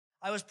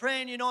I was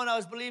praying, and I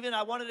was believing.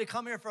 I wanted to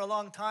come here for a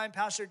long time.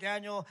 Pastor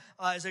Daniel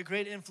is a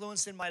great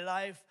influence in my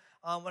life.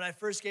 When I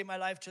first gave my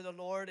life to the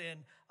Lord in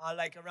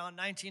like around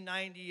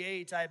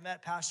 1998, I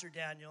met Pastor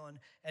Daniel,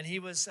 and he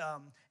was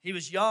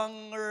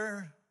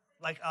younger,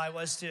 like I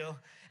was too,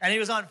 and he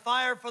was on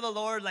fire for the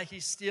Lord, like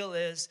he still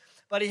is.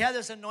 But he had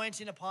this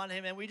anointing upon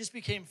him, and we just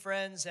became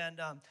friends.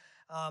 And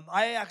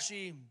I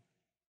actually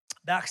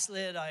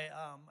backslid. I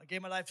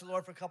gave my life to the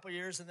Lord for a couple of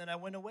years, and then I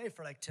went away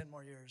for like 10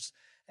 more years.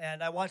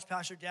 And I watched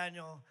Pastor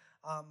Daniel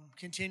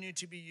continue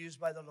to be used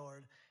by the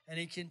Lord. And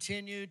he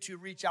continued to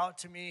reach out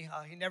to me.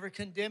 He never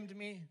condemned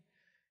me.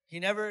 He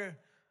never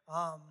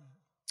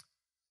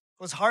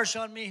was harsh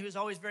on me. He was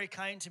always very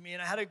kind to me.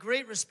 And I had a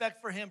great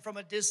respect for him from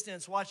a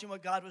distance, watching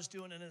what God was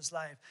doing in his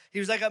life. He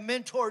was like a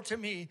mentor to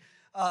me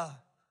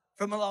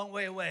from a long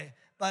way away.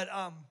 But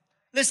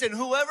listen,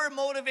 whoever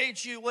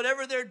motivates you,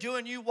 whatever they're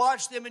doing, you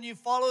watch them and you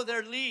follow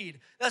their lead.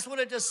 That's what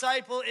a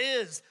disciple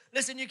is.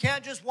 Listen, you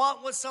can't just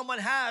want what someone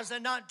has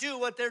and not do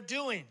what they're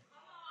doing.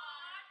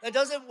 That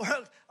doesn't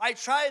work. I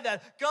tried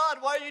that. God,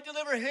 why do you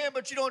deliver him,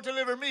 but you don't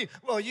deliver me?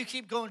 Well, you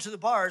keep going to the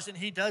bars and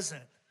he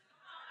doesn't.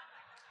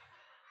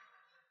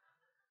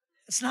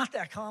 It's not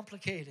that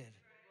complicated.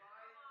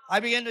 I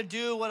began to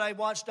do what I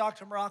watched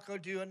Dr. Morocco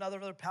do, and other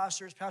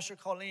pastors. Pastor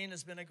Colleen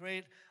has been a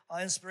great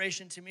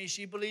inspiration to me.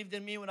 She believed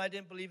in me when I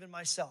didn't believe in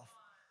myself.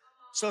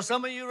 So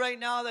some of you right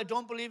now that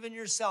don't believe in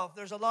yourself,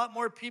 there's a lot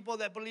more people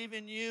that believe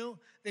in you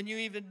than you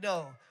even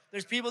know.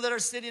 There's people that are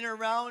sitting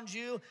around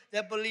you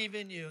that believe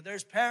in you.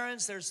 There's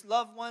parents, there's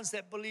loved ones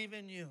that believe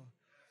in you.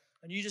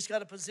 And you just got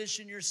to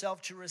position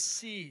yourself to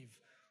receive.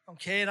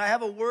 Okay, and I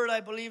have a word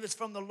I believe is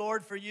from the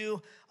Lord for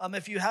you.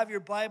 If you have your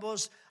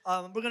Bibles,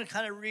 we're going to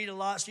kind of read a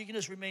lot, so you can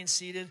just remain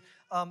seated.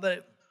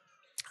 But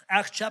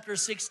Acts chapter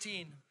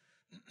 16.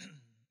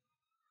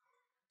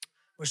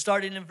 We're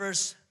starting in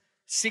verse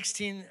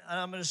 16, and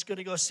I'm just going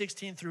to go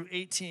 16 through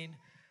 18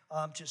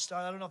 to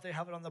start. I don't know if they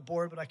have it on the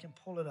board, but I can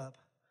pull it up.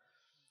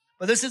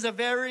 But this is a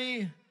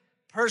very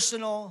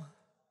personal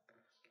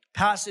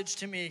passage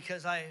to me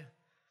because I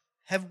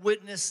have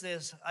witnessed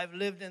this. I've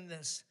lived in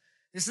this.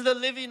 This is the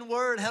living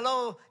word.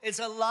 Hello, it's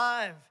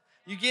alive.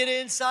 You get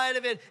inside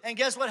of it, and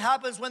guess what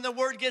happens when the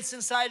word gets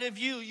inside of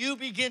you? You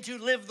begin to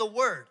live the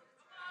word.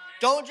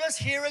 Don't just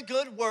hear a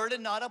good word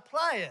and not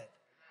apply it.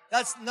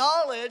 That's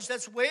knowledge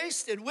that's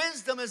wasted.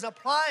 Wisdom is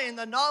applying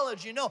the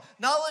knowledge you know.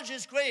 Knowledge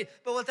is great,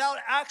 but without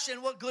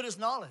action, what good is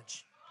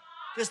knowledge?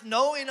 Just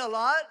knowing a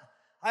lot?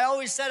 I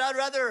always said I'd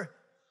rather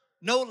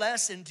know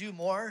less and do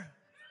more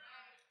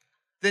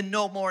than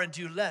know more and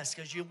do less,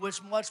 because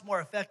it's much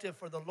more effective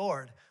for the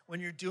Lord when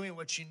you're doing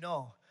what you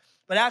know.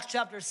 But Acts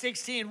chapter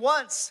 16,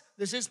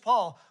 this is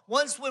Paul,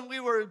 once when we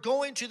were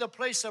going to the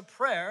place of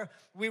prayer,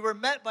 we were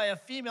met by a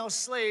female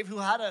slave who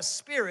had a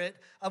spirit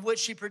of which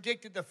she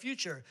predicted the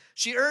future.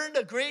 She earned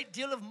a great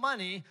deal of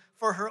money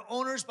for her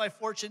owners by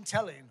fortune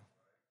telling.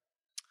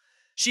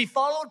 She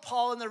followed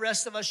Paul and the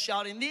rest of us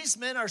shouting, "These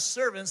men are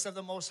servants of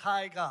the Most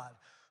High God,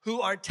 who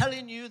are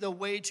telling you the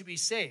way to be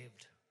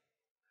saved."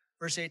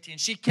 Verse 18,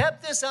 she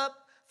kept this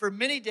up for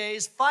many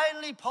days.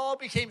 Finally, Paul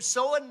became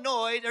so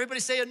annoyed. Everybody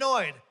say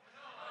annoyed.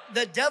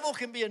 The devil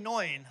can be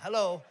annoying.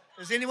 Hello.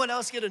 Does anyone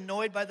else get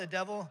annoyed by the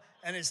devil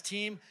and his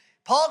team?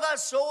 Paul got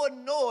so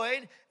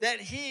annoyed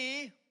that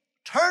he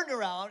turned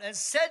around and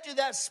said to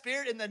that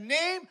spirit, "In the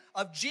name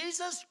of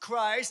Jesus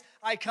Christ,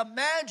 I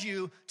command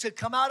you to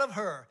come out of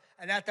her."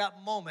 And at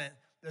that moment,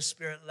 the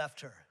spirit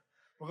left her.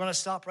 We're going to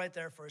stop right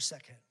there for a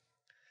second.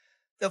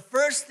 The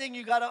first thing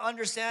you got to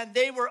understand,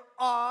 they were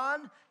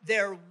on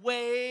their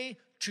way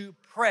to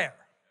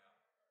prayer.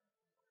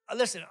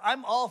 Listen,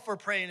 I'm all for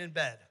praying in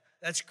bed.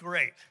 That's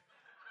great.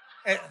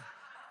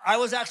 I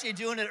was actually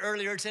doing it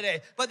earlier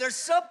today. But there's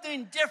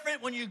something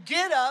different when you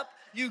get up,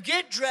 you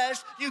get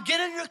dressed, you get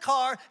in your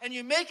car, and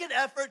you make an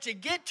effort to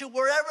get to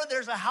wherever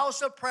there's a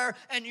house of prayer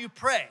and you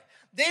pray.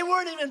 They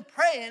weren't even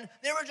praying.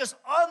 They were just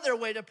on their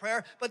way to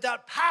prayer. But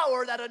that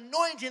power, that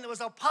anointing that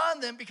was upon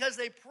them because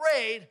they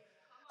prayed,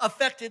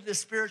 affected the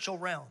spiritual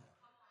realm.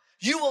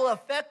 You will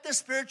affect the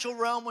spiritual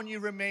realm when you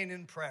remain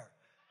in prayer.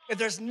 If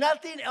there's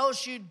nothing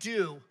else you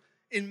do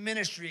in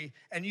ministry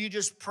and you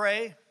just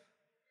pray,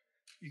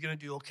 you're going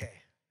to do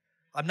okay.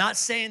 I'm not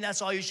saying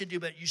that's all you should do,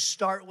 but you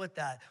start with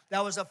that.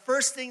 That was the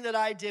first thing that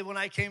I did when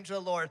I came to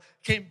the Lord,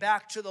 came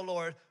back to the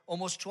Lord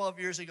almost 12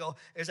 years ago,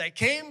 is I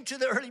came to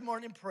the early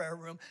morning prayer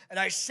room and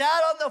I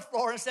sat on the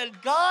floor and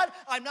said, "God,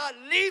 I'm not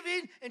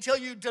leaving until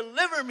you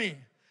deliver me.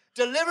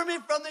 Deliver me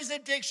from these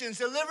addictions.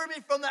 Deliver me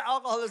from the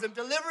alcoholism.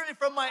 Deliver me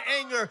from my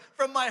anger,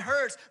 from my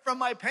hurts, from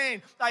my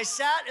pain." I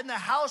sat in the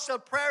house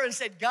of prayer and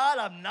said, "God,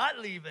 I'm not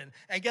leaving."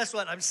 And guess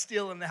what? I'm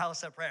still in the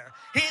house of prayer.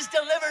 He's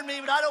delivered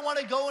me, but I don't want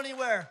to go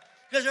anywhere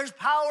because there's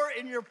power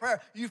in your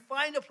prayer. You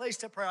find a place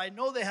to pray. I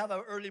know they have an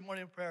early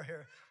morning prayer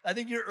here. I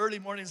think your early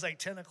morning is like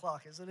 10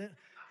 o'clock, isn't it?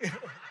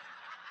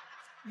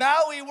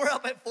 Maui, we're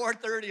up at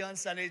 4:30 on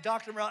Sunday.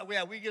 Dr.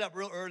 Morocco, we get up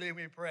real early and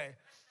we pray.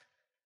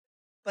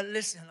 But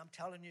listen, I'm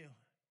telling you,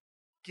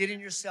 getting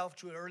yourself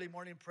to an early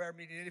morning prayer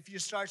meeting. And if you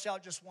start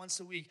out just once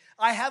a week,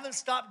 I haven't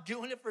stopped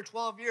doing it for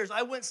 12 years.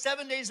 I went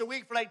 7 days a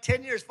week for like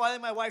 10 years. Finally,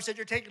 my wife said,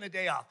 you're taking a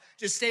day off.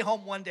 Just stay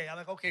home one day. I'm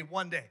like, okay,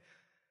 one day.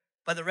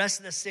 But the rest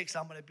of the 6,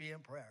 I'm going to be in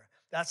prayer.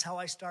 That's how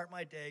I start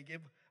my day,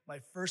 give my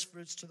first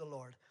fruits to the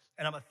Lord.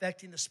 And I'm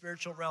affecting the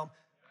spiritual realm.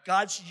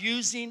 God's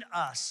using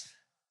us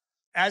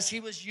as he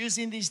was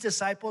using these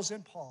disciples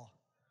and Paul.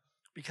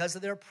 Because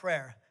of their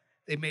prayer,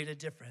 they made a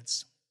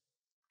difference.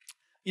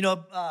 You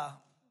know,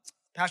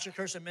 Pastor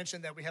Kirsten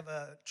mentioned that we have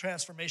a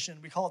transformation.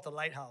 We call it the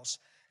Lighthouse.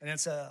 And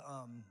it's a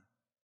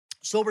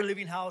sober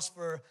living house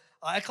for,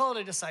 I call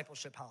it a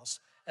discipleship house.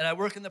 And I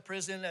work in the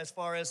prison as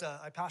far as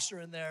I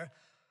pastor in there.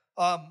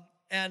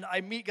 And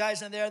I meet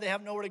guys in there. They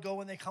have nowhere to go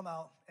when they come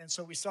out. And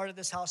so we started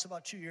this house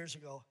about 2 years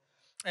ago.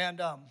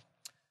 And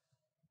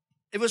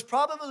it was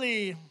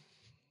probably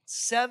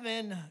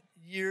 7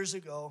 years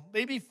ago,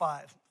 maybe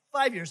 5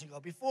 years ago,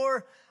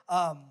 before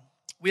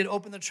we had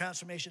opened the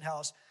Transformation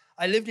House.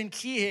 I lived in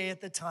Kihei at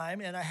the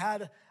time, and I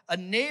had a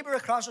neighbor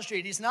across the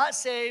street. He's not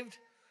saved,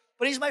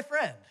 but he's my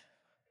friend.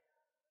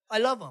 I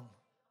love him.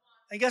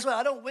 And guess what?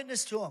 I don't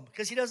witness to him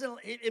because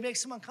it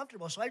makes him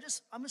uncomfortable. So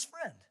I'm his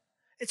friend.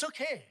 It's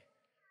okay.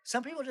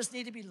 Some people just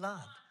need to be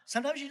loved.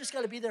 Sometimes you just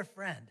got to be their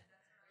friend.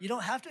 You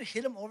don't have to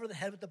hit them over the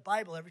head with the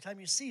Bible every time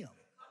you see them.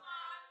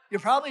 You're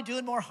probably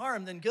doing more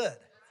harm than good.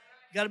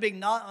 You got a big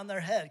knot on their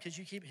head because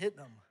you keep hitting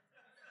them.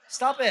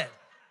 Stop it.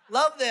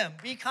 Love them.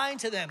 Be kind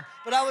to them.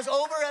 But I was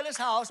over at his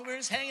house, and we were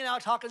just hanging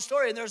out, talking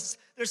story, and there's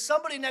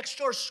somebody next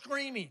door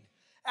screaming,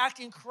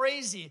 acting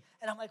crazy.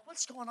 And I'm like,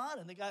 what's going on?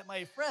 And the guy,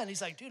 my friend,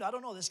 he's like, dude, I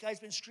don't know. This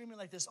guy's been screaming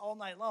like this all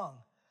night long.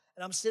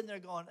 And I'm sitting there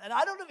going, and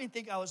I don't even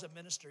think I was a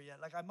minister yet.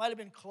 Like, I might have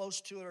been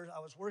close to it, or I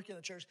was working in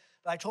the church.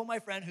 But I told my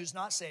friend who's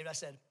not saved, I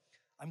said,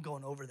 I'm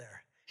going over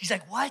there. He's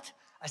like, what?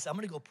 I said, I'm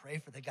going to go pray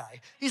for the guy.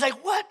 He's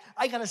like, what?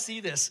 I got to see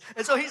this.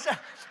 And so he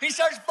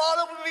starts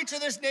following me to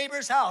this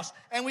neighbor's house.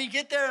 And we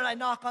get there, and I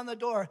knock on the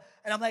door.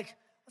 And I'm like,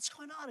 what's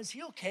going on? Is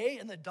he okay?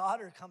 And the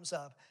daughter comes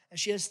up, and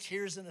she has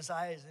tears in his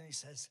eyes. And he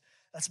says,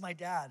 that's my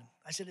dad.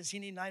 I said, does he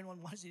need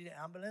 911? Does he need an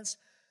ambulance?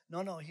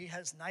 No, he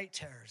has night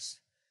terrors.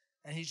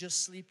 And he's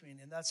just sleeping,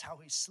 and that's how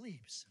he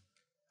sleeps.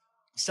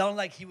 It sounded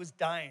like he was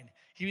dying.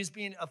 He was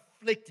being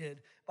afflicted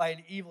by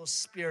an evil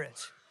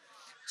spirit.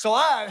 So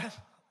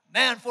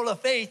man full of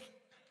faith.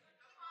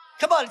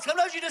 Come on,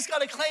 sometimes you just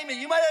got to claim it.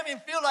 You might not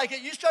even feel like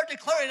it. You start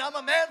declaring, I'm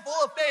a man full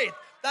of faith.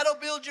 That'll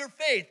build your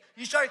faith.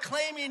 You start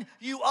claiming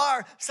you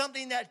are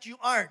something that you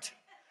aren't.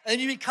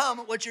 And you become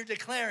what you're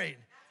declaring.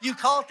 You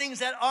call things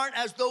that aren't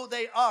as though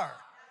they are.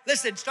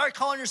 Listen, start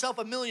calling yourself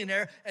a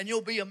millionaire, and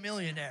you'll be a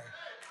millionaire.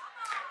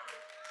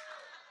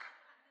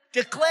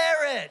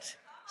 Declare it.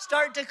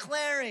 Start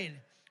declaring.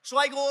 So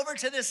I go over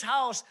to this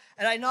house,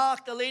 and I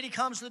knock. The lady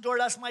comes to the door.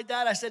 That's my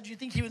dad. I said, do you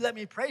think he would let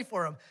me pray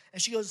for him?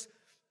 And she goes,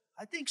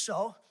 I think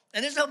so.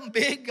 And there's some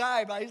big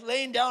guy, but he's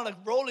laying down, like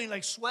rolling,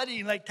 like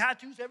sweating, like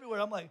tattoos everywhere.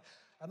 I'm like,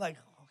 okay.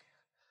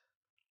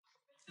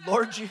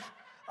 Lord,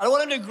 I don't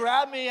want him to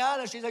grab me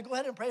out. And she's like, go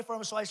ahead and pray for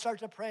him. So I start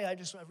to pray. I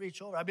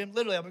reach over. I'm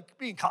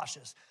being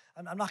cautious.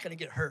 I'm not going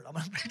to get hurt. I'm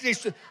going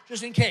to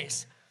just in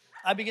case.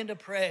 I begin to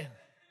pray.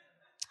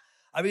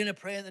 I begin to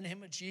pray in the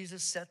name of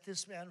Jesus, set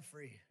this man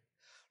free.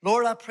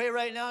 Lord, I pray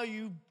right now,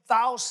 you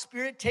foul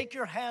spirit, take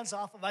your hands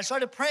off of him. I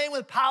started praying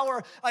with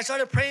power. I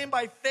started praying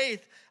by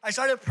faith. I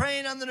started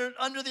praying under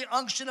the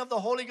unction of the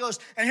Holy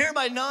Ghost. And here are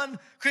my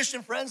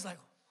non-Christian friends like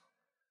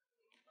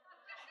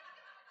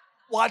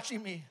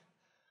watching me.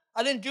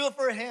 I didn't do it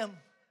for him.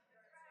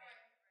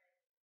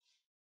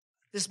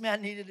 This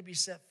man needed to be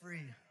set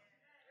free.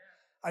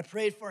 I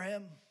prayed for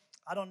him.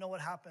 I don't know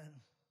what happened.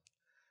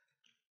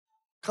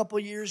 A couple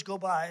years go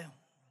by,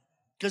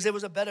 because there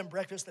was a bed and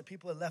breakfast that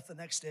people had left the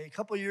next day. A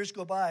couple years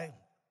go by,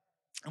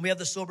 and we have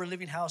the sober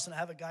living house, and I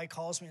have a guy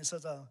calls me and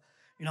says, I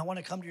want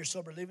to come to your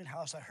sober living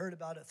house. I heard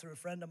about it through a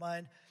friend of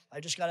mine.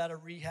 I just got out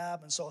of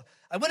rehab, and so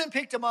I went and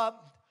picked him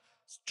up,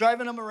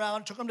 driving him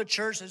around, took him to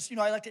church. As,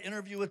 I like to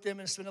interview with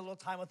them and spend a little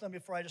time with them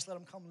before I just let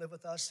them come live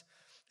with us.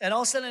 And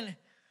all of a sudden,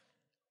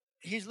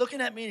 he's looking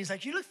at me, and he's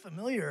like, you look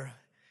familiar.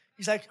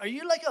 He's like, are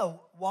you like a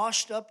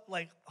washed up,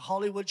 like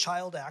Hollywood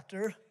child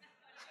actor?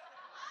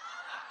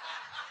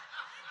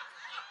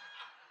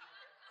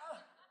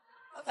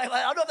 I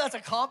don't know if that's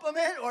a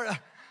compliment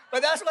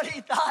but that's what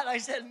he thought. I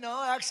said,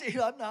 no, actually,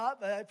 I'm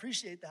not, but I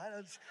appreciate that.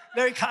 It's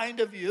very kind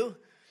of you.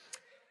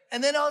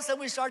 And then all of a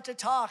sudden we start to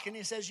talk, and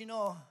he says,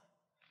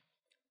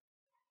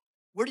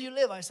 where do you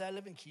live? I said, I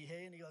live in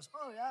Kihei. And he goes,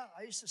 oh, yeah,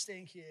 I used to stay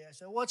in Kihei. I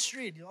said, what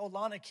street?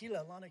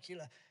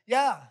 Lanakila.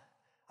 Yeah,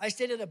 I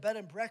stayed at a bed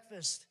and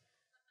breakfast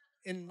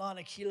in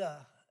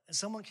Lanakila, and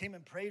someone came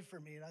and prayed for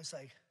me, and I was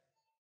like,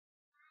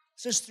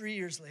 it's just 3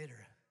 years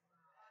later.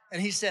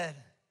 And he said,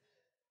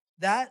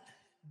 that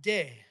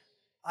day,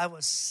 I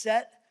was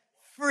set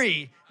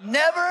free,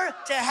 never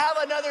to have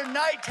another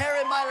night terror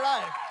in my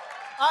life.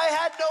 I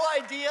had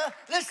no idea.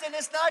 Listen,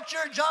 it's not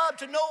your job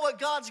to know what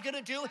God's going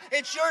to do.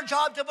 It's your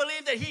job to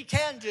believe that he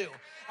can do.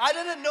 I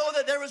didn't know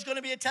that there was going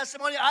to be a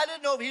testimony. I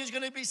didn't know if he was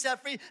going to be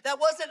set free. That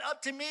wasn't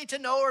up to me to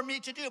know or me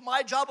to do.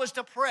 My job was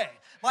to pray.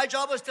 My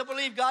job was to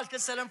believe God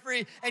could set him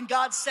free, and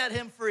God set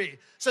him free.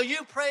 So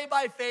you pray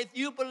by faith,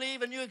 you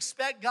believe, and you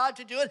expect God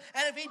to do it.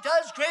 And if he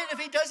does, great. If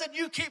he doesn't,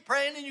 you keep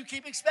praying and you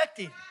keep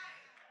expecting.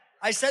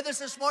 I said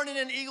this morning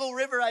in Eagle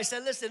River. I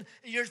said, listen,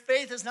 your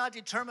faith is not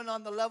determined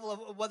on the level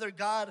of whether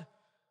God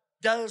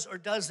does or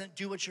doesn't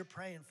do what you're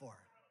praying for.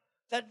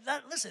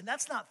 Listen,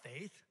 that's not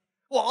faith.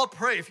 Well, I'll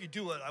pray if you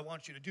do what I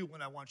want you to do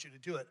when I want you to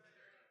do it.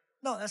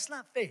 No, that's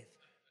not faith.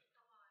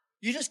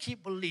 You just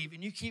keep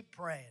believing. You keep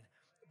praying.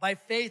 By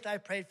faith, I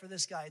prayed for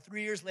this guy.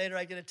 3 years later,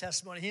 I get a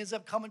testimony. He ends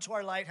up coming to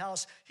our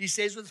lighthouse. He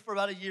stays with us for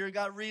about a year,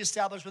 got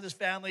reestablished with his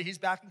family. He's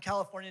back in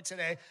California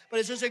today. But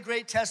it's just a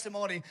great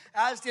testimony.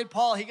 As did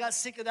Paul. He got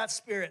sick of that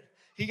spirit.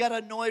 He got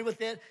annoyed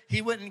with it.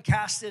 He went and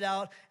cast it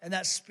out, and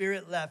that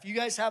spirit left. You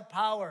guys have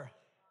power.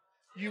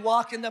 You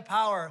walk in the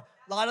power.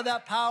 A lot of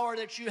that power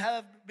that you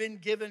have been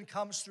given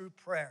comes through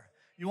prayer.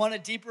 You want a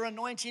deeper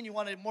anointing, you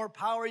want more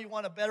power, you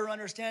want a better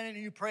understanding,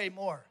 and you pray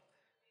more.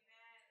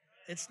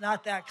 It's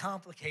not that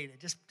complicated.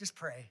 Just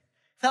pray.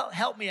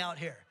 Help me out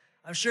here.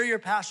 I'm sure your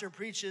pastor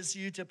preaches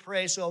you to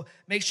pray, so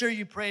make sure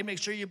you pray, make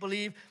sure you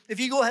believe. If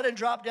you go ahead and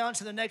drop down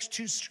to the next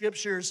two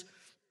scriptures,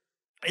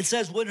 it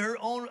says, when her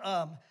own,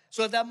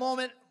 so at that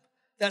moment,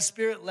 that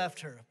spirit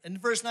left her.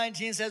 And verse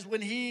 19 says,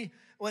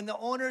 when the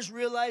owners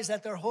realized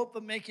that their hope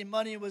of making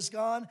money was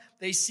gone,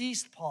 they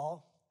seized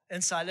Paul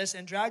and Silas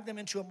and dragged them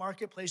into a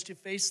marketplace to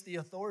face the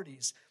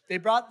authorities. They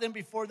brought them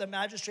before the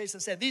magistrates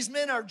and said, these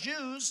men are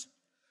Jews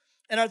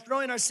and are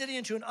throwing our city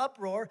into an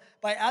uproar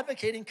by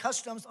advocating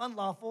customs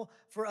unlawful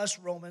for us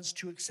Romans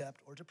to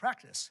accept or to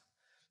practice.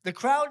 The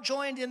crowd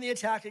joined in the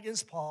attack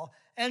against Paul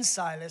and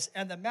Silas,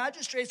 and the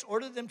magistrates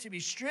ordered them to be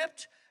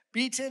stripped,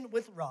 beaten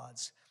with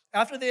rods.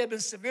 After they had been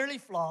severely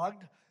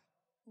flogged,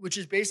 which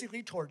is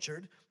basically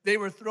tortured, they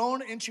were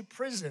thrown into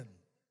prison,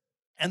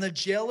 and the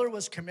jailer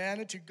was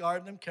commanded to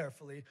guard them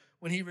carefully.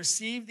 When he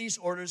received these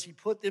orders, he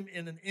put them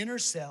in an inner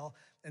cell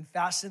and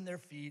fastened their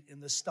feet in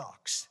the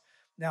stocks.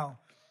 Now,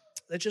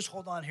 let's just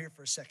hold on here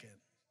for a second.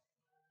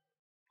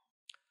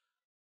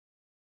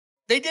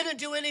 They didn't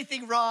do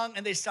anything wrong,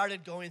 and they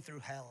started going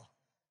through hell.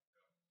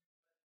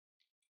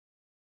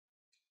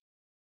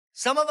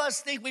 Some of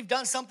us think we've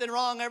done something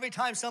wrong every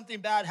time something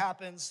bad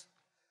happens.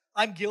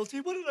 I'm guilty.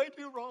 What did I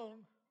do wrong?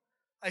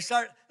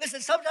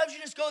 Listen, sometimes you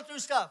just go through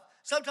stuff.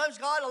 Sometimes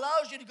God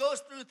allows you to go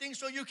through things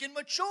so you can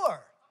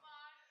mature.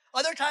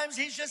 Other times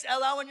he's just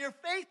allowing your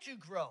faith to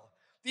grow.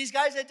 These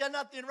guys had done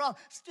nothing wrong.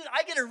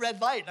 I get a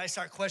red light and I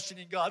start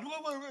questioning God.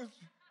 Where were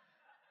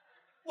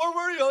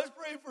you? I was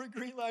praying for a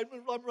green light.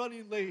 I'm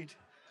running late.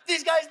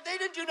 These guys, they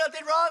didn't do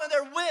nothing wrong, and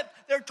they're whipped,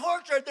 they're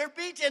tortured, they're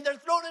beaten, they're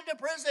thrown into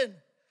prison.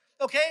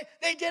 Okay?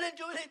 They didn't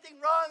do anything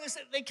wrong.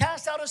 They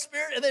cast out a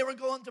spirit and they were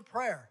going to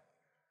prayer.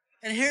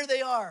 And here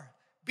they are,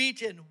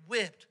 beaten,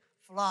 whipped,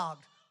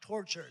 flogged,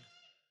 tortured,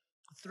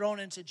 thrown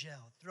into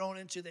jail, thrown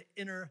into the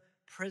inner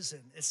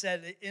prison. It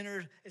said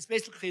it's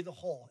basically the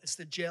hole. It's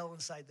the jail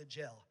inside the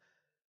jail.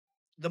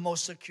 The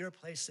most secure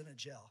place in a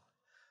jail.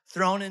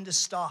 Thrown into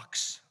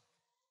stocks.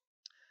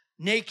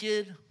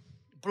 Naked,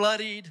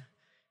 bloodied,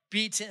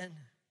 beaten.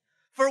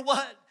 For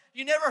what?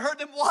 You never heard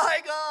them. Why,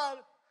 God?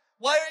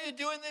 Why are you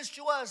doing this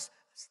to us?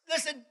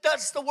 Listen,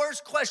 that's the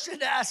worst question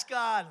to ask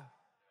God.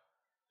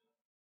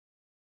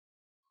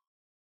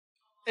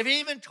 If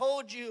he even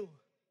told you,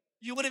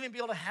 you wouldn't even be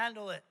able to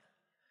handle it.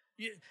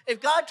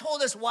 If God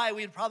told us why,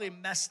 we'd probably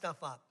mess stuff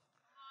up.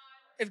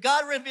 If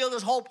God revealed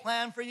his whole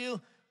plan for you,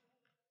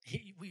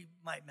 we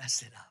might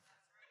mess it up.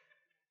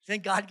 Then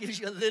God gives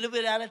you a little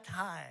bit at a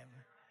time.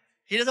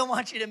 He doesn't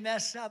want you to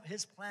mess up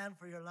his plan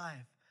for your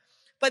life.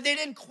 But they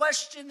didn't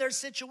question their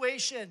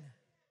situation.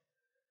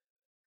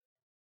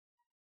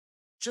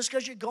 Just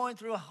because you're going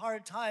through a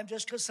hard time,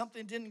 just because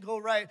something didn't go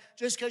right,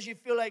 just because you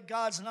feel like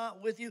God's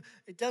not with you,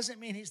 it doesn't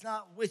mean he's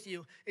not with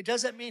you. It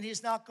doesn't mean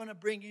he's not going to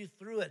bring you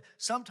through it.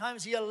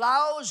 Sometimes he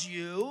allows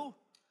you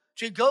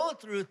to go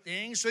through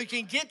things so you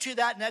can get to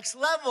that next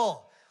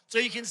level. So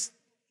you can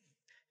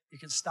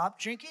stop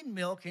drinking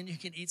milk and you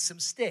can eat some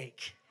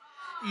steak.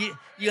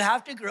 You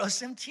have to grow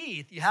some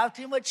teeth. You have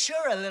to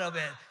mature a little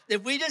bit.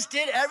 If we just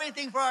did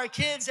everything for our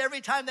kids every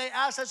time they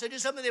asked us to do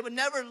something, they would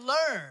never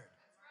learn.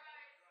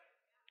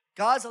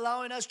 God's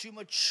allowing us to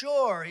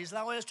mature. He's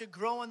allowing us to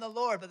grow in the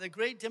Lord. But the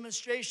great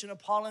demonstration of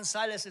Paul and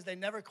Silas is they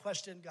never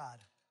questioned God.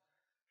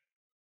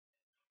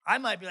 I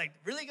might be like,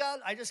 really, God?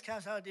 I just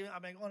cast out a demon.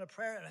 I'm going to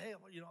prayer, and hey,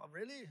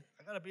 really?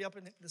 I got to be up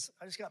in this.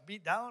 I just got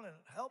beat down, and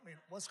help me.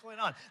 What's going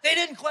on? They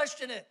didn't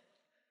question it.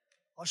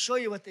 I'll show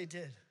you what they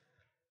did.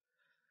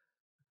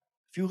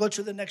 If you go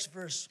to the next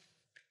verse,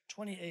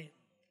 28.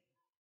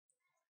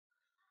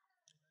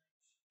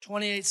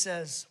 28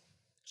 says,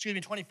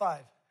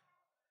 25.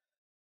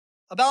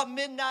 About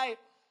midnight,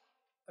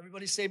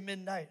 everybody say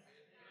midnight.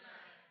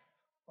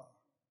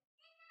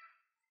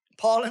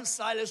 Paul and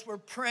Silas were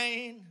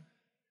praying,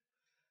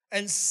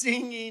 and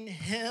singing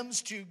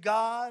hymns to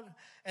God,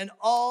 and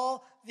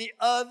all the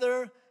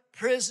other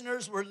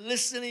prisoners were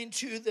listening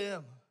to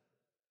them.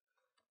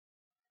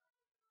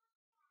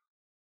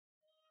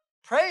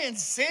 Pray and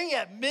sing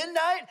at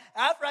midnight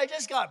after I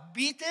just got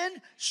beaten,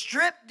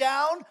 stripped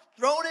down,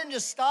 thrown into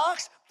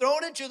stocks,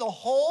 thrown into the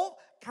hole.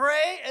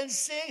 Pray and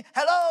sing.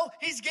 Hello,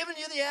 he's giving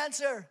you the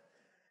answer.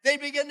 They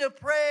began to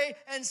pray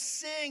and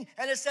sing,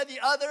 and it said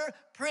the other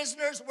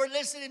prisoners were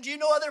listening. Do you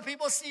know other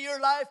people see your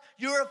life?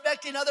 You're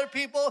affecting other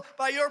people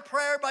by your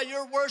prayer, by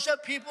your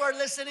worship. People are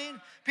listening.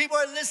 People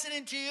are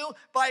listening to you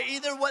by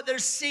either what they're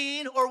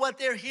seeing or what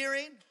they're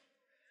hearing.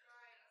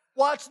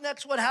 Watch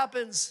next what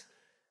happens.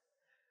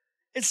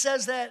 It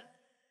says that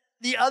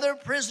the other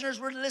prisoners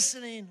were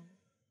listening.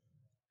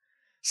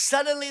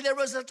 Suddenly there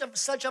was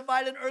such a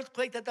violent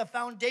earthquake that the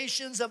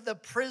foundations of the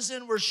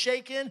prison were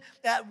shaken.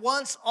 At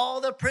once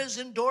all the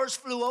prison doors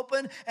flew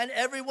open and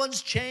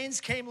everyone's chains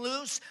came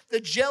loose.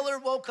 The jailer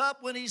woke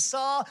up when he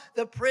saw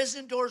the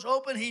prison doors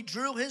open. He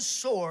drew his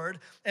sword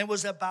and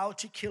was about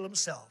to kill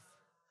himself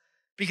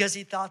because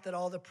he thought that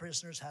all the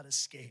prisoners had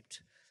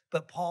escaped.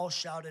 But Paul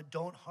shouted,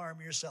 "Don't harm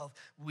yourself.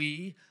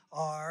 We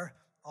are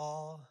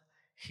all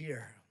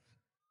here."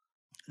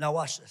 Now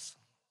watch this.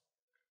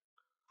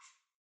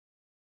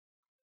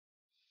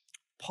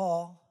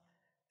 Paul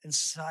and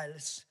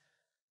Silas'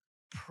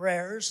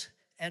 prayers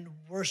and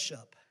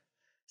worship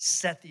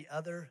set the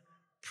other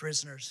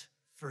prisoners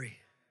free.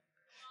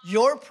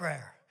 Your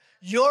prayer,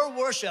 your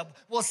worship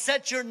will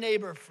set your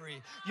neighbor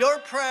free. Your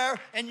prayer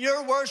and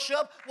your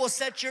worship will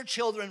set your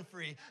children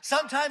free.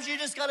 Sometimes you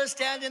just got to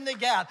stand in the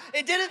gap.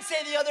 It did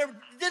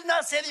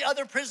not say the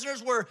other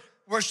prisoners were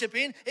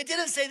worshiping. It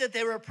didn't say that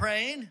they were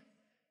praying.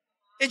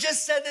 It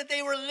just said that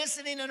they were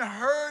listening and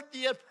heard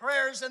the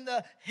prayers and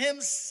the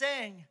hymns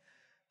sang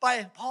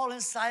by Paul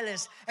and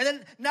Silas. And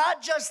then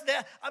not just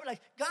that, I'm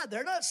like, God,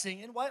 they're not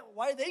singing. Why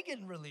are they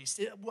getting released?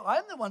 Well,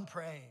 I'm the one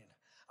praying.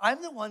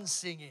 I'm the one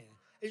singing.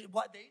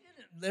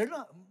 They're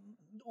not,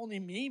 only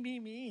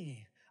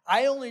me.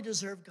 I only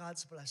deserve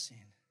God's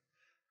blessing.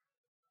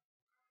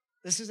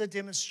 This is a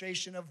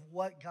demonstration of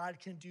what God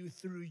can do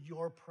through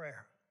your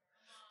prayer,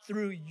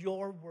 through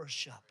your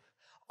worship.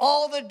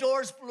 All the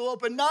doors flew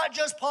open, not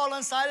just Paul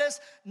and Silas,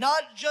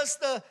 not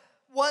just the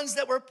ones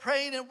that were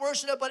praying and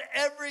worshiping, but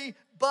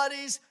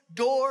everybody's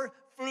door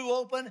flew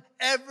open.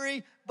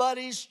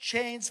 Everybody's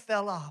chains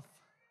fell off.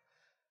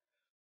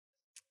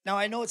 Now,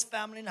 I know it's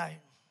family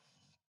night,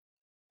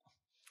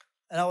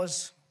 and I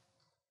was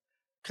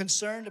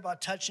concerned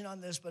about touching on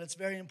this, but it's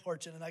very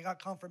important, and I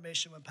got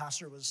confirmation when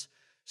Pastor was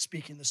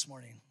speaking this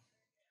morning.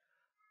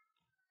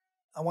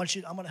 I'm going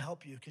to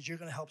help you because you're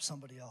going to help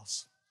somebody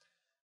else.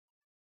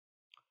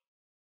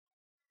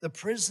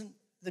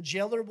 The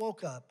jailer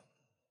woke up.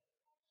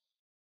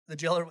 The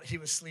jailer, he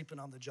was sleeping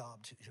on the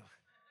job too.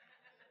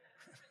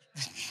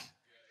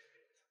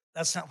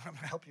 That's not what I'm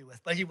going to help you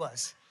with, but he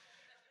was.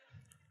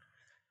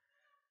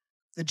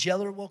 The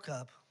jailer woke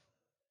up,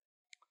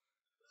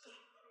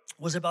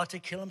 was about to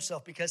kill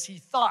himself because he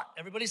thought,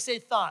 everybody say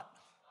thought.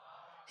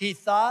 He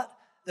thought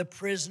the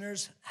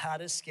prisoners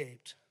had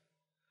escaped.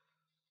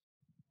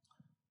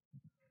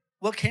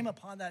 What came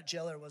upon that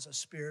jailer was a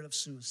spirit of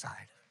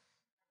suicide.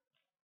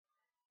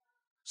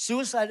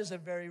 Suicide is a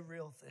very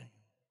real thing.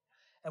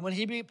 And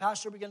when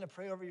Pastor began to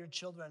pray over your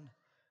children,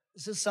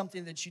 this is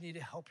something that you need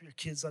to help your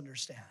kids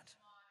understand.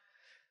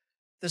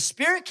 The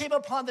spirit came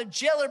upon the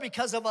jailer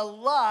because of a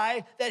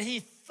lie that he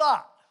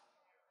thought.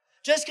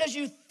 Just because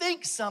you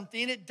think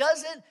something, it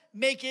doesn't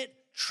make it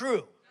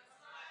true.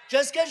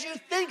 Just because you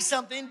think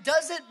something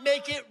doesn't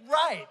make it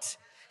right.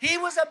 He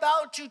was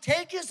about to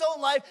take his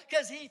own life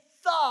because he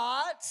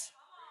thought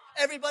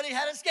everybody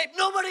had escaped.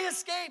 Nobody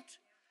escaped.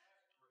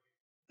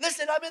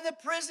 Listen, I'm in the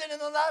prison. In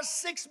the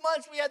last 6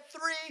 months, we had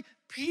 3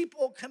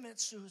 people commit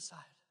suicide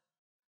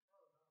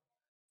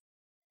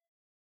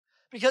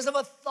because of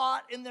a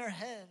thought in their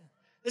head.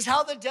 This is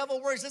how the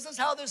devil works. This is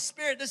how the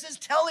Spirit, this is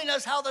telling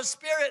us how the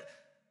Spirit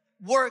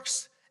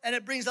works, and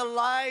it brings a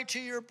lie to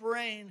your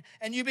brain,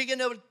 and you begin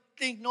to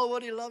think,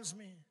 nobody loves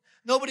me.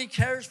 Nobody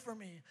cares for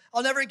me.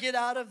 I'll never get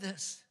out of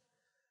this.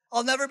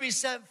 I'll never be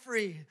set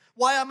free.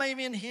 Why am I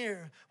even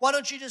here? Why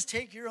don't you just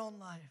take your own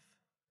life?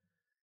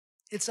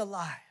 It's a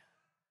lie.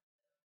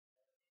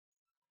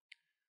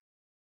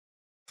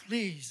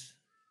 Please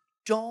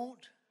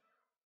don't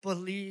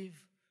believe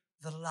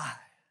the lie.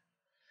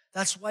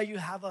 That's why you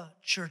have a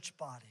church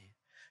body.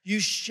 You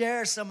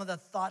share some of the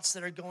thoughts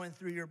that are going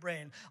through your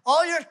brain.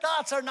 All your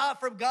thoughts are not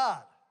from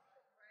God.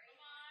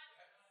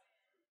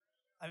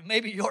 I mean,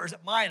 maybe yours,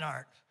 mine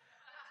aren't.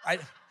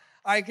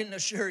 I can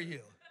assure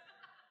you.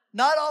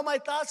 Not all my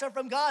thoughts are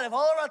from God. If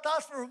all of our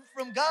thoughts were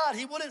from God,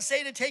 he wouldn't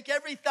say to take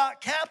every thought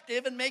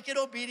captive and make it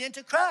obedient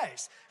to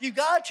Christ. You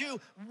got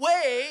to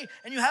weigh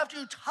and you have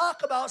to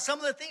talk about some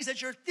of the things that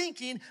you're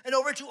thinking in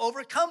order to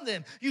overcome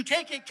them. You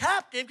take it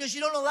captive because you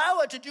don't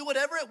allow it to do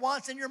whatever it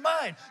wants in your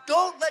mind.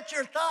 Don't let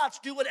your thoughts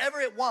do whatever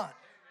it wants.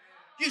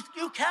 You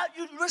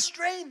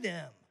restrain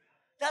them.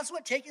 That's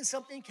what taking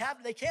something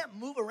captive. They can't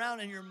move around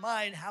in your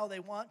mind how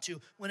they want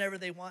to, whenever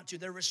they want to.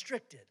 They're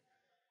restricted.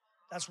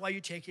 That's why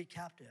you take it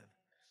captive.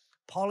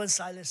 Paul and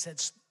Silas said,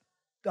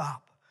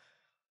 stop.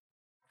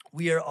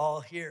 We are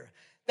all here.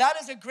 That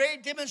is a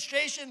great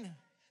demonstration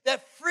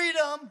that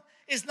freedom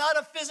is not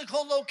a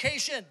physical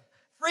location.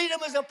 Freedom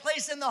is a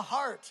place in the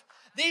heart.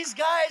 These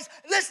guys,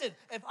 listen,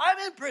 if I'm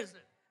in prison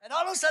and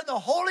all of a sudden the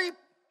Holy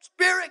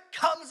Spirit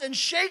comes and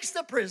shakes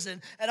the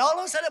prison and all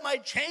of a sudden my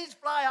chains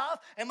fly off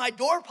and my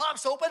door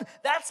pops open,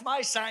 that's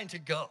my sign to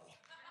go.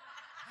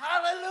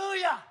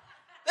 Hallelujah.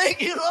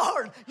 Thank you,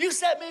 Lord. You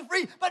set me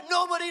free, but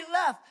nobody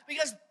left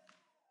because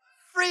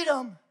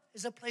freedom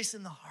is a place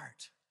in the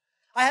heart.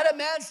 I had a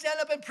man stand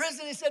up in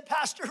prison. He said,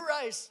 Pastor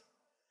Rice,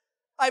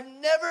 I've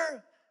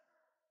never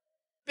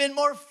been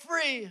more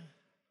free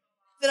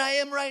than I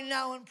am right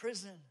now in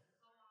prison.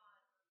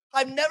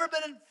 I've never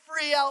been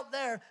free out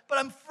there, but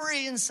I'm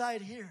free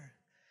inside here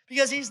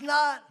because he's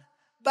not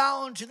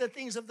bound to the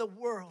things of the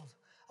world.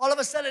 All of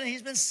a sudden,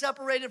 he's been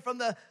separated from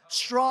the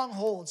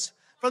strongholds,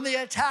 from the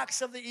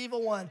attacks of the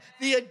evil one,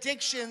 the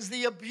addictions,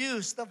 the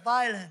abuse, the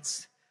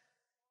violence.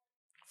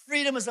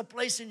 Freedom is a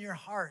place in your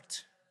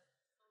heart.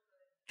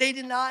 They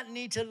did not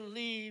need to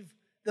leave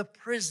the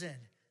prison.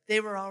 They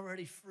were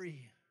already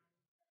free.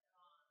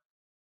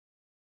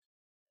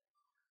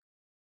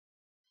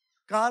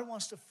 God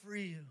wants to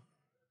free you.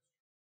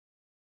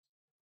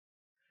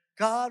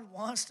 God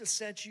wants to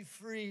set you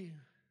free.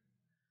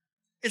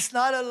 It's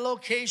not a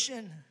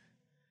location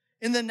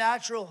in the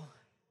natural.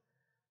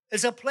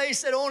 It's a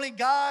place that only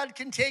God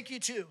can take you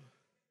to.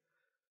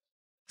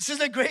 This is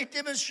a great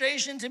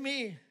demonstration to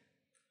me.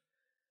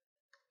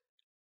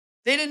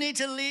 They didn't need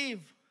to leave.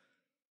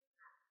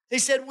 They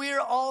said, we are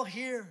all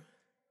here.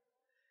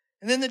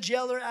 And then the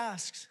jailer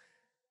asks,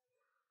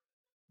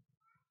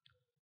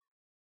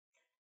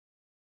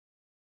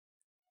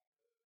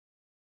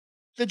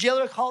 the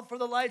jailer called for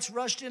the lights,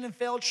 rushed in and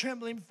fell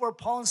trembling before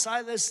Paul and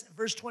Silas,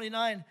 verse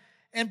 29,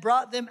 and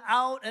brought them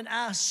out and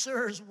asked,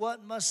 sirs,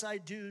 what must I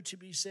do to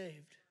be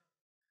saved?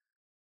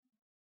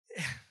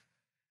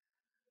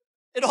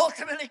 It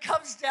ultimately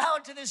comes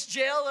down to this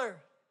jailer.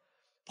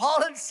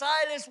 Paul and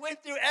Silas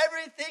went through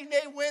everything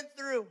they went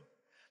through.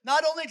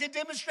 Not only to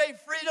demonstrate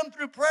freedom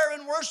through prayer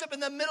and worship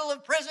in the middle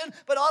of prison,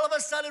 but all of a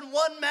sudden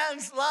one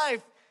man's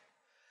life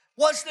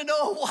wants to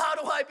know, how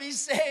do I be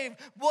saved?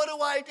 What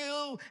do I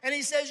do? And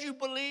he says, you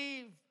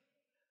believe.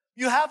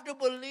 You have to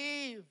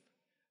believe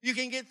you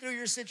can get through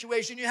your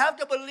situation. You have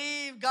to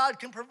believe God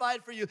can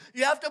provide for you.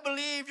 You have to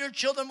believe your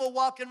children will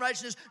walk in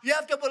righteousness. You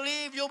have to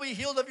believe you'll be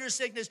healed of your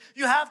sickness.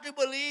 You have to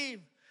believe.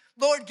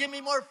 Lord, give me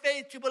more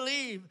faith to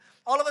believe.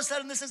 All of a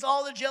sudden, this is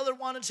all the jailer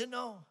wanted to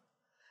know.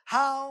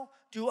 How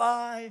do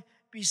I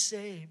be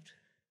saved?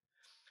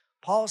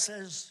 Paul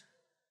says,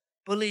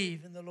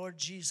 believe in the Lord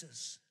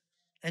Jesus,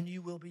 and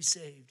you will be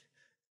saved.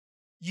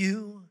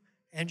 You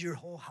and your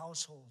whole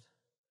household.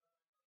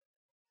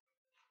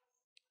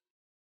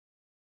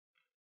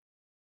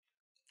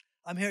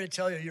 I'm here to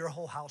tell you, your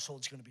whole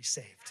household's going to be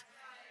saved.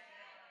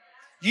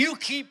 You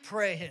keep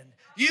praying.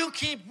 You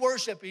keep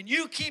worshiping.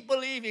 You keep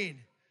believing.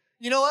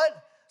 You know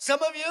what?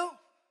 Some of you,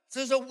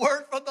 this is a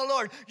word from the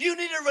Lord. You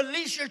need to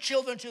release your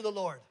children to the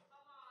Lord.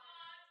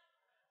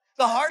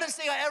 The hardest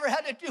thing I ever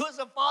had to do as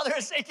a father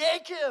is say,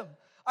 take him.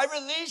 I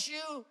release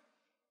you.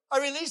 I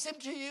release him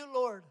to you,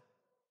 Lord.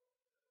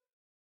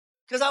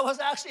 Because I was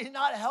actually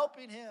not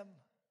helping him.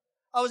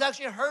 I was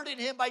actually hurting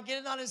him by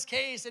getting on his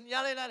case and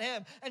yelling at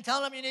him and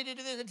telling him you need to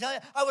do this and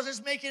telling him. I was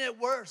just making it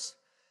worse.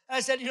 And I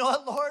said, you know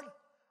what, Lord?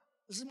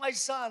 This is my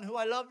son who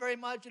I love very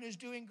much and who's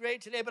doing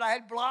great today, but I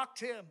had blocked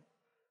him.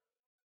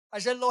 I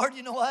said, Lord,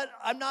 you know what?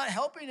 I'm not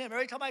helping him.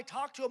 Every time I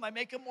talk to him, I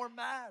make him more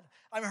mad.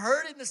 I'm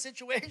hurting the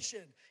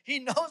situation. He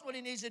knows what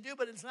he needs to do,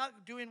 but it's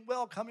not doing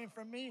well coming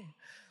from me.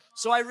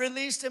 So I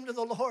released him to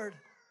the Lord.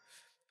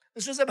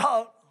 This was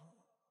about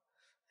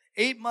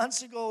 9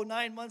 months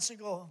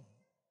ago.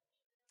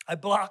 I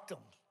blocked him.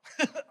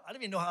 I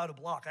didn't even know how to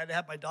block. I had to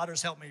have my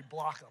daughters help me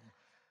block him.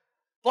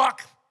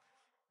 Block.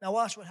 Now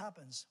watch what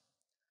happens.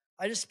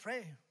 I just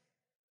pray.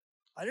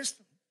 I just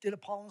did a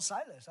Paul and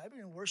Silas. I've been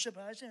in worship,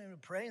 and I just didn't even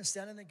pray and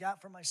stand in the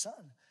gap for my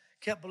son.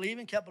 Kept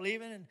believing,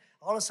 and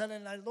all of a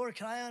sudden, Lord,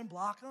 can I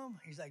unblock him?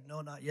 He's like,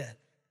 no, not yet.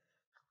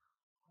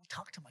 I'll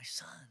talk to my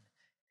son.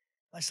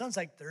 My son's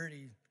like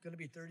 30, going to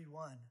be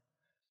 31.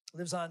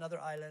 Lives on another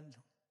island.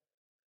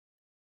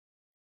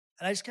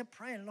 And I just kept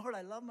praying, Lord,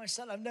 I love my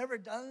son. I've never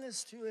done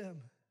this to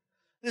him.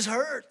 This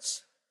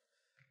hurts.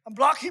 I'm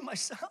blocking my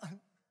son.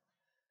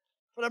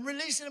 But I'm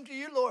releasing him to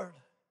you, Lord.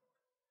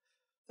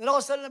 Then all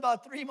of a sudden,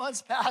 about 3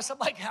 months pass. I'm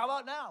like, how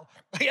about now?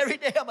 Like every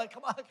day, I'm like,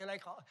 come on, can I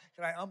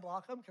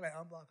unblock him? Can I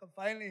unblock him?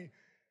 Finally,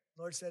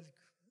 the Lord said,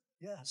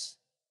 yes.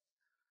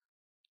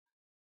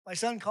 My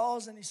son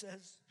calls and he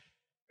says,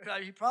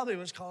 he probably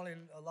was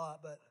calling a lot,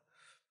 but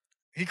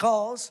he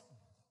calls.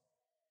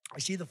 I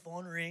see the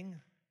phone ring.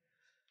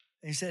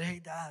 And he said, hey,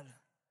 Dad,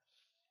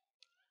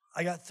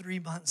 I got 3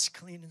 months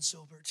clean and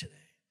sober today.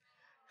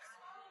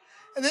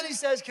 And then he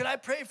says, can I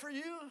pray for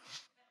you?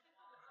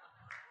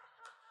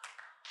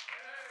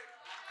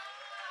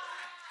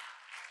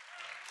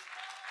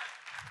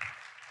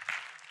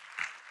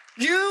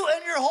 You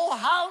and your whole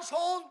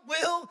household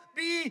will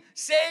be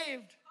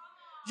saved.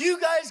 You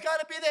guys got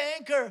to be the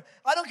anchor.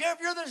 I don't care if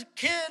you're the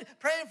kid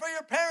praying for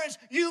your parents.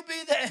 You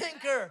be the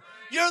anchor.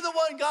 You're the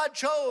one God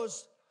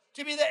chose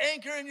to be the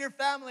anchor in your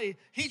family.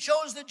 He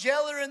chose the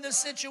jailer in this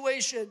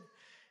situation.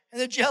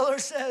 And the jailer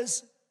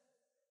says,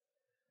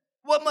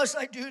 what must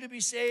I do to be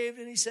saved?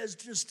 And he says,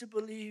 just to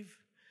believe.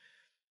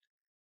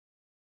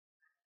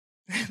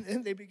 And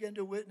then they began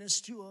to witness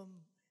to him.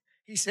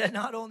 He said,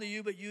 not only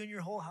you, but you and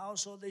your whole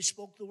household. They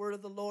spoke the word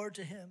of the Lord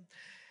to him.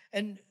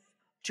 And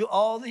to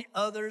all the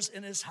others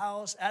in his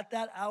house, at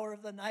that hour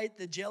of the night,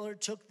 the jailer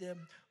took them,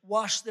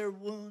 washed their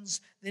wounds.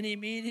 Then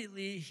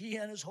immediately he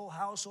and his whole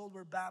household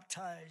were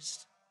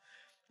baptized.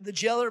 The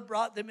jailer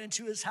brought them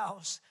into his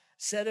house,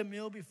 set a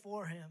meal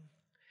before him.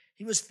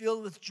 He was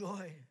filled with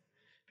joy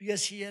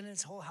because he and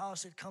his whole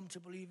house had come to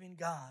believe in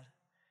God.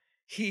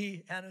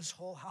 He and his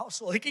whole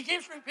household. He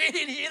keeps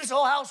repeating, he and his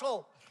whole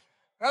household.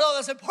 Hello,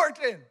 that's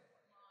important.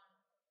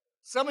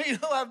 Some of you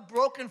who have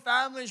broken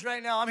families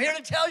right now, I'm here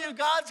to tell you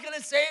God's going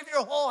to save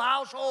your whole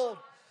household.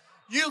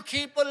 You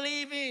keep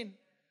believing.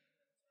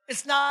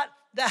 It's not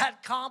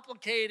that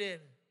complicated.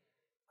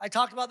 I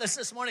talked about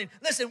this morning.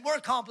 Listen, we're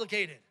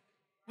complicated.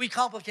 We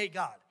complicate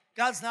God.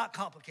 God's not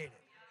complicated.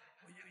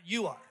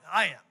 You are.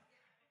 I am.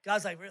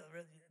 God's like, really,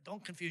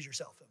 don't confuse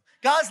yourself.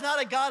 God's not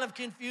a God of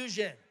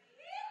confusion.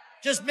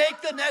 Just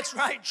make the next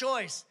right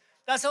choice.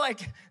 That's how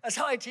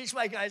I teach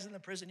my guys in the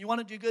prison. You want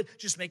to do good?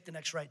 Just make the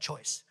next right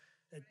choice.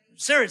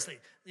 Seriously,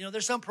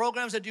 there's some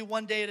programs that do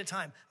one day at a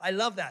time. I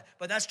love that,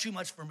 but that's too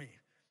much for me.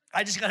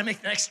 I just got to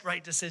make the next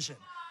right decision.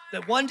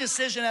 That one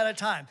decision at a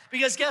time.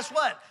 Because guess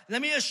what?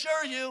 Let me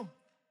assure you,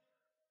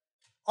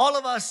 all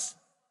of us,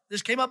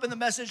 this came up in the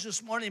message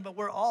this morning, but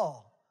we're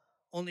all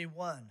only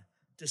one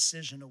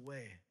decision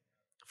away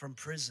from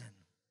prison.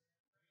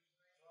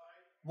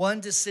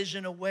 One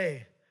decision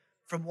away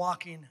from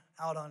walking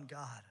out on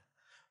God.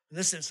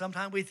 Listen,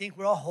 sometimes we think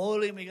we're all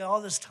holy and we got all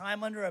this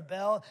time under our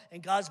belt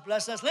and God's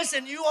blessed us.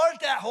 Listen, you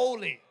aren't that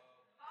holy.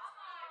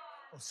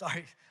 Oh,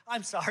 sorry.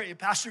 I'm sorry.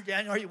 Pastor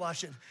Daniel, are you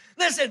watching?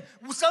 Listen,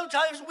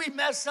 sometimes we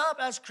mess up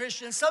as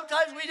Christians.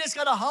 Sometimes we just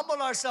got to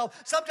humble ourselves.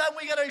 Sometimes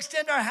we got to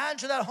extend our hand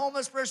to that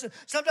homeless person.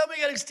 Sometimes we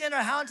got to extend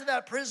our hand to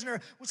that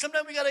prisoner.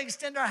 Sometimes we got to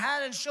extend our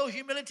hand and show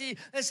humility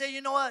and say,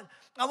 you know what?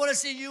 I want to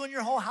see you and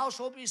your whole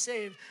household be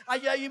saved.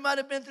 Yeah, you might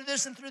have been through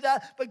this and through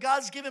that, but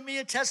God's given me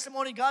a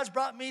testimony. God's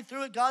brought me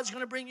through it. God's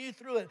going to bring you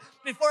through it.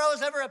 Before I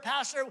was ever a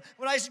pastor,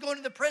 when I used to go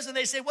into the prison,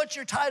 they say, what's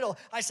your title?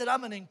 I said,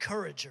 I'm an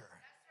encourager.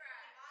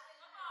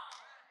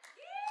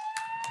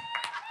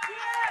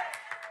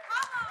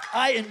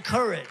 I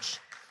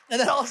encourage. And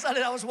then all of a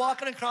sudden, I was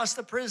walking across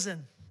the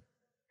prison.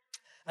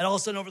 And all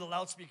of a sudden, over the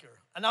loudspeaker.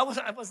 And I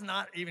was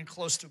not even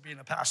close to being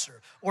a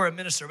pastor or a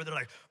minister, but they're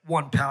like,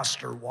 one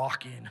pastor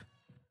walking.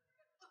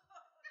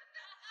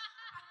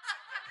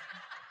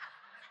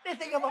 They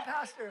think I'm a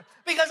pastor.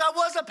 Because I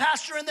was a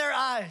pastor in their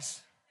eyes.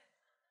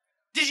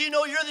 Did you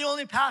know you're the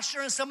only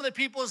pastor in some of the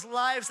people's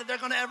lives that they're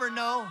going to ever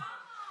know?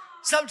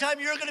 Sometimes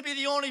you're going to be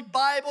the only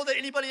Bible that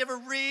anybody ever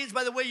reads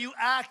by the way you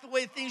act, the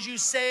way things you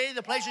say,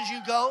 the places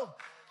you go.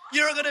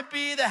 You're going to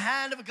be the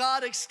hand of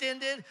God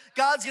extended.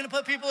 God's going to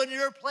put people in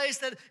your place,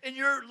 that in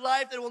your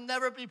life, that will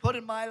never be put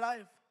in my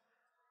life.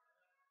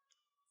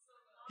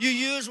 You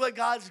use what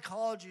God's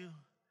called you,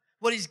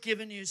 what he's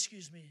given you,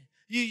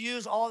 You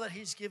use all that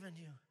he's given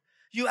you.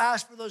 You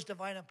ask for those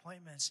divine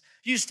appointments.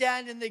 You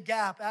stand in the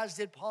gap, as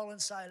did Paul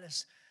and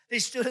Silas. They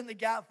stood in the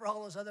gap for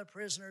all those other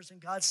prisoners, and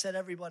God set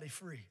everybody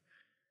free.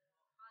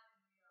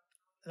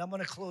 And I'm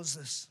going to close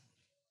this.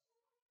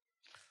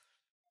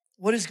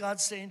 What is God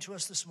saying to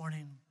us this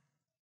morning?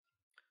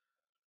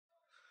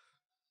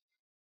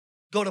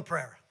 Go to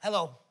prayer.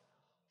 Hello.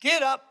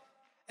 Get up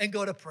and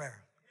go to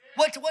prayer.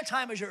 What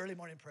time is your early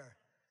morning prayer?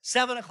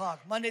 7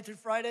 o'clock, Monday through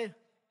Friday?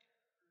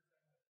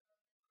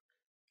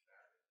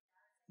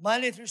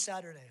 Monday through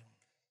Saturday.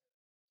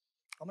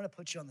 I'm going to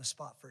put you on the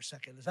spot for a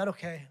second. Is that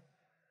okay?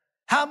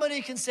 How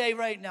many can say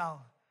right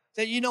now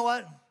that, you know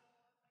what?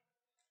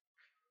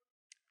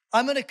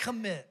 I'm going to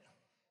commit.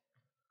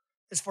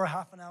 It's for a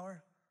half an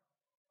hour.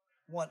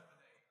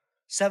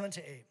 7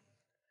 to 8.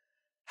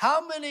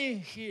 How many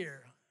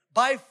here,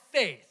 by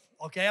faith,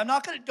 okay,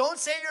 don't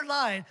say you're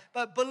lying,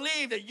 but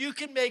believe that you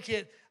can make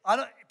it,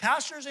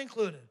 pastors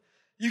included,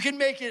 you can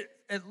make it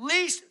at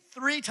least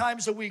 3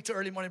 times a week to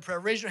early morning prayer.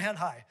 Raise your hand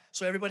high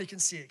so everybody can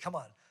see it. Come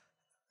on.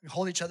 We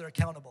hold each other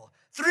accountable.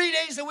 3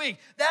 days a week.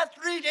 That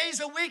 3 days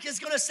a week is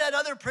going to set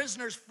other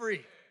prisoners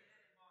free.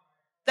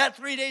 That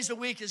 3 days a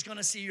week is going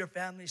to see your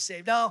family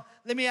saved. Now,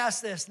 let me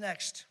ask this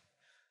next.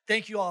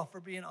 Thank you all for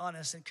being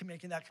honest and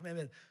making that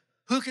commitment.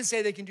 Who can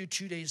say they can do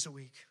 2 days a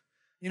week?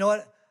 You know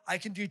what? I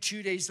can do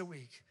 2 days a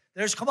week.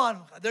 Come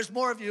on, there's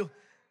more of you.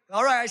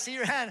 All right, I see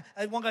your hand.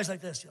 And one guy's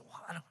like this.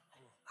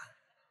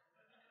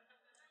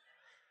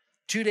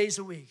 2 days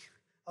a week.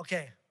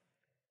 Okay.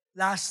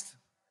 Last,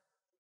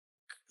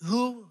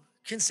 who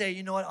can say,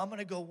 you know what, I'm going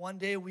to go 1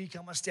 day a week.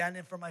 I'm going to stand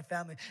in for my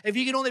family. If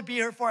you can only be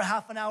here for a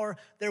half an hour,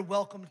 you're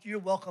welcome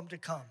to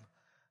come.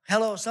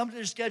 Hello, some of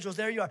your schedules,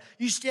 there you are.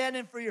 You stand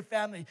in for your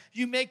family.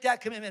 You make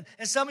that commitment.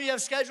 And some of you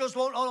have schedules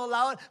won't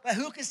allow it, but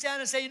who can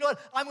stand and say, you know what,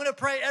 I'm going to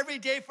pray every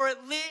day for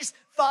at least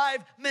 5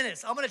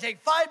 minutes. I'm going to take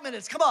 5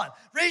 minutes. Come on,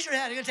 raise your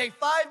hand. You're going to take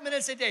 5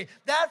 minutes a day.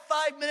 That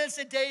 5 minutes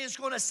a day is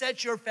going to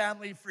set your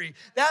family free.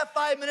 That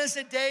 5 minutes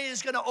a day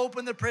is going to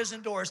open the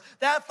prison doors.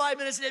 That 5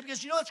 minutes a day,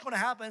 because you know what's going to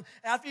happen?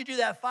 After you do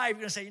that 5, you're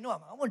going to say, you know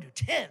what, I want to do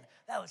 10.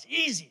 That was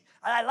easy.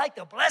 I like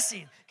the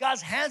blessing.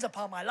 God's hands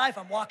upon my life.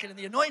 I'm walking in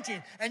the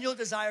anointing, and you'll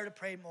desire to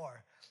pray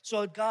more.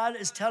 So God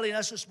is telling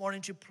us this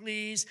morning to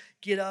please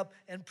get up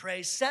and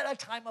pray. Set a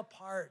time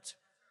apart.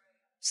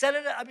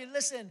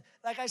 Listen,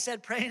 like I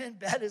said, praying in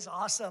bed is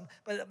awesome,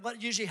 but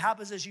what usually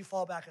happens is you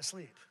fall back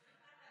asleep.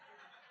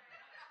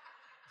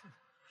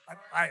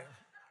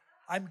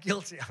 I'm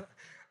guilty.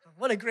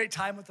 What a great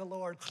time with the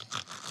Lord.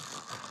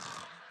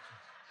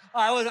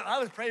 I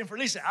was praying for at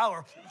least an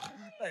hour.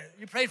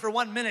 You prayed for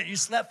 1 minute, you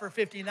slept for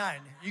 59.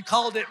 You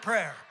called it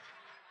prayer.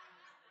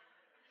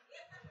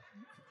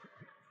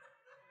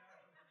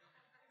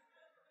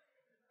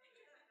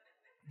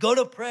 Go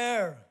to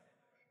prayer.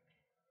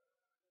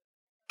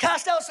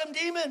 Cast out some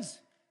demons.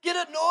 Get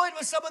annoyed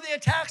with some of the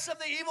attacks of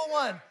the evil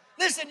one.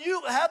 Listen,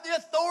 you have the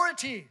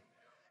authority.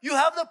 You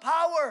have the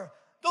power.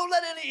 Don't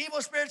let any evil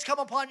spirits come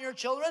upon your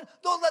children.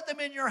 Don't let them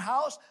in your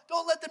house.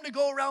 Don't let them to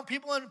go around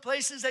people in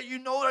places that you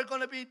know are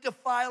going to be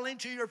defiling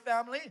to your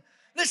family.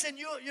 Listen,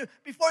 you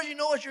before you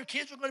know it, your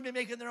kids are going to be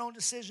making their own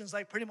decisions,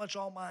 like pretty much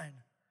all mine.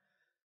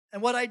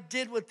 And what I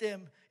did with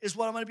them is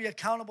what I'm going to be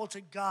accountable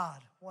to God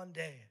one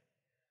day.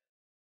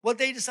 What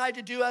they decide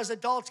to do as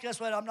adults,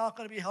 guess what? I'm not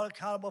going to be held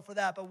accountable for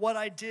that. But what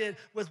I did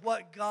with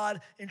what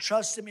God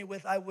entrusted me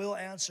with, I will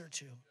answer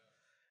to.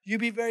 You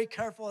be very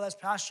careful, as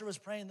Pastor was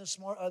praying this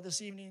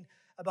evening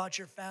about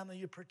your family,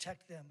 you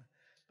protect them.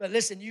 But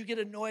listen, you get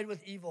annoyed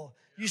with evil.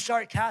 You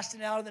start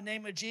casting out in the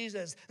name of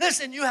Jesus.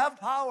 Listen, you have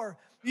power.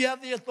 You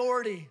have the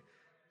authority.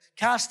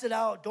 Cast it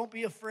out. Don't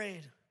be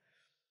afraid.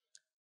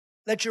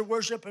 Let your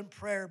worship and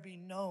prayer be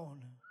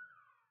known.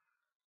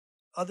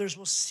 Others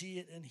will see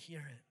it and hear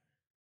it.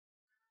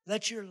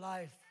 Let your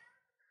life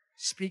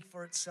speak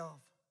for itself.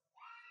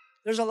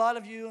 There's a lot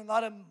of you and a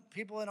lot of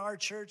people in our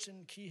church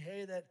in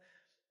Kihei that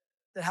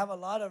have a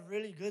lot of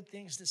really good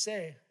things to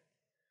say.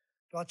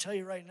 But I'll tell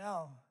you right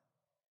now,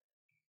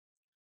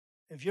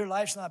 if your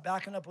life's not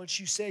backing up what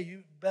you say,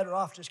 you're better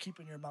off just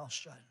keeping your mouth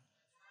shut.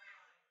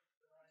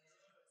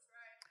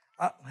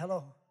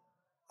 Hello.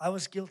 I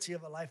was guilty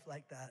of a life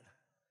like that.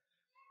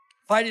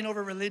 Fighting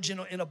over religion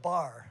in a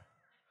bar.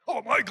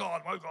 Oh, my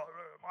God, my God,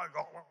 my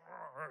God.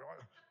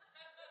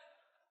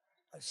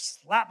 I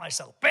slap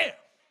myself. Bam!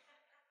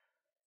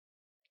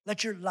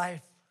 Let your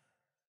life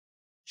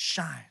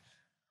shine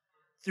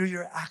through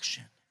your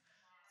action,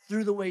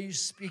 through the way you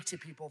speak to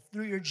people,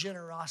 through your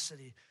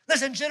generosity.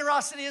 Listen,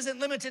 generosity isn't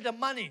limited to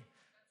money.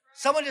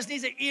 Someone just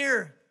needs an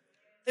ear.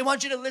 They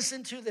want you to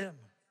listen to them.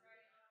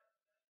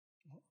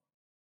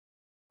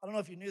 I don't know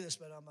if you knew this,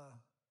 but I'm a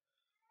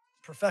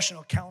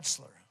professional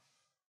counselor.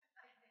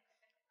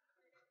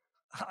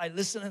 I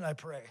listen and I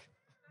pray.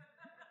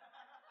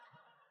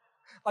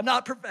 I'm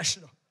not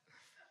professional.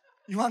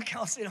 You want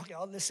counseling? Okay,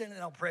 I'll listen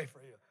and I'll pray for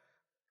you.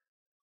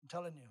 I'm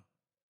telling you.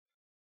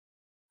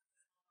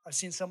 I've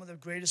seen some of the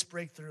greatest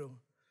breakthrough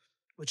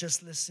with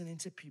just listening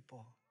to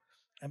people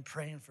and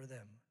praying for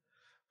them.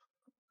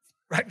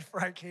 Right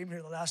before I came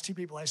here, the last two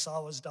people I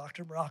saw was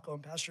Dr. Morocco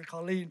and Pastor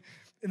Colleen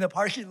in the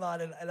parking lot,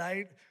 and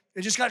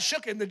it just got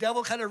shook, and the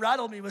devil kind of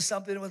rattled me with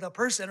something with a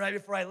person right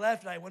before I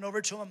left, and I went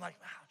over to him like,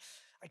 wow,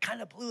 I kind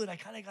of blew it. I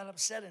kind of got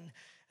upset, and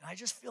I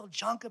just feel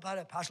junk about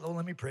it. Pastor,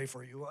 let me pray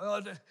for you.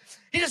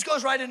 He just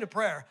goes right into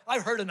prayer.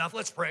 I've heard enough.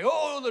 Let's pray.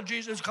 Oh, Lord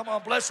Jesus, come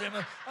on, bless him.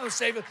 I'm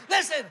save him.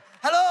 Listen,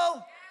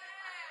 hello?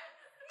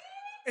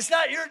 It's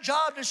not your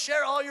job to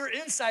share all your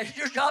insight. It's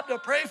your job to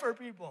pray for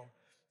people.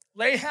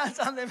 Lay hands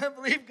on them and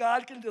believe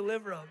God can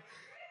deliver them.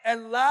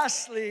 And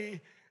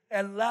lastly,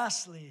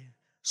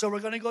 so we're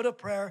going to go to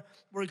prayer.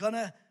 We're going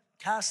to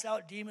cast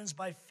out demons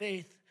by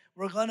faith.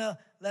 We're going to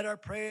let our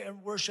prayer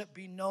and worship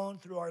be known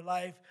through our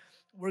life.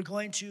 We're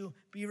going to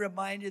be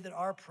reminded that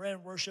our prayer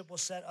and worship will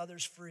set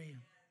others free.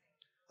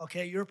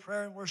 Okay, your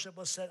prayer and worship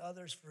will set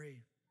others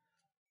free.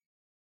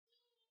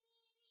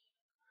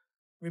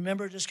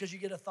 Remember, just because you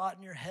get a thought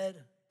in your head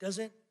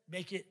doesn't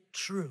make it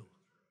true.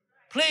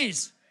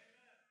 Please.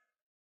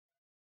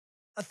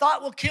 A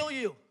thought will kill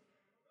you.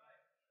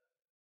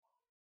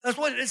 That's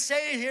what it's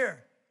saying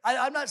here.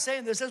 I'm not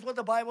saying this. This is what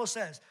the Bible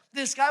says.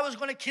 This guy was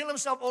going to kill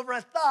himself over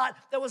a thought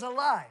that was a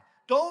lie.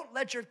 Don't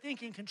let your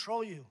thinking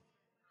control you.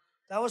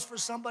 That was for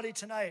somebody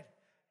tonight.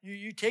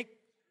 You take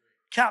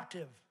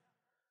captive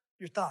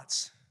your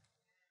thoughts.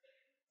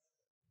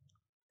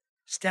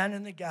 Stand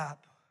in the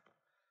gap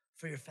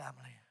for your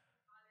family.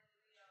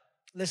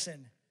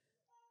 Listen,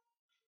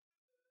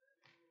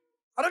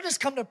 I don't just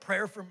come to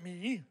prayer for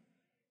me.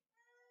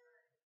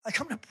 I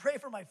come to pray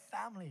for my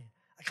family.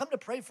 I come to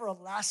pray for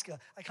Alaska.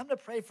 I come to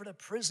pray for the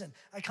prison.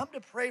 I come to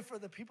pray for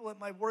the people at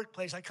my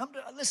workplace.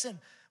 Listen,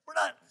 we're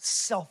not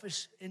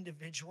selfish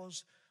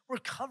individuals. We're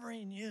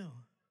covering you.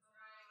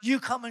 you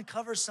come and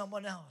cover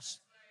someone else.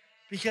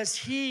 Because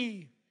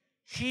he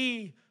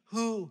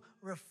who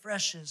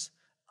refreshes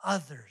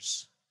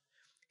others,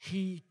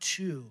 he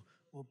too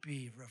will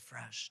be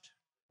refreshed.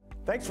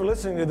 Thanks for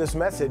listening to this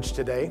message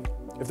today.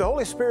 If the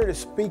Holy Spirit is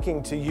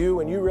speaking to you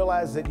and you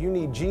realize that you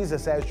need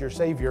Jesus as your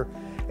Savior,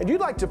 and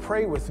you'd like to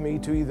pray with me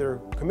to either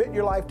commit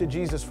your life to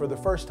Jesus for the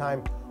first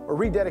time or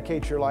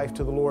rededicate your life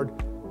to the Lord,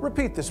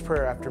 repeat this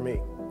prayer after me.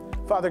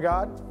 Father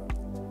God,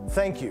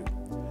 thank you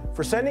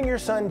for sending your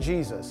Son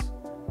Jesus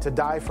to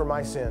die for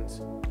my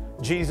sins.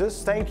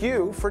 Jesus, thank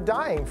you for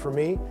dying for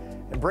me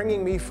and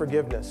bringing me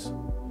forgiveness.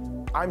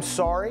 I'm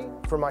sorry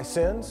for my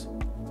sins.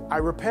 I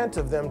repent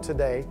of them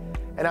today,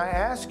 and I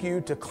ask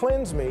you to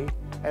cleanse me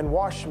and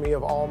wash me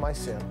of all my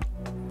sin.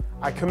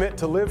 I commit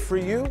to live for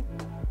you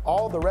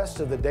all the rest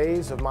of the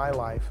days of my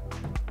life.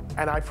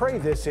 And I pray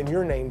this in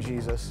your name,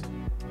 Jesus.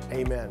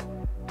 Amen.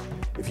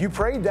 If you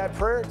prayed that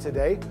prayer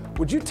today,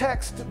 would you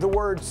text the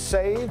word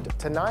SAVED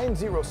to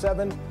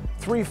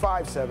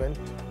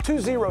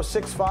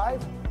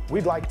 907-357-2065?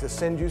 We'd like to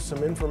send you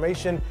some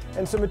information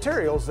and some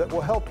materials that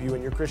will help you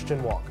in your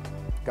Christian walk.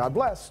 God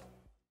bless.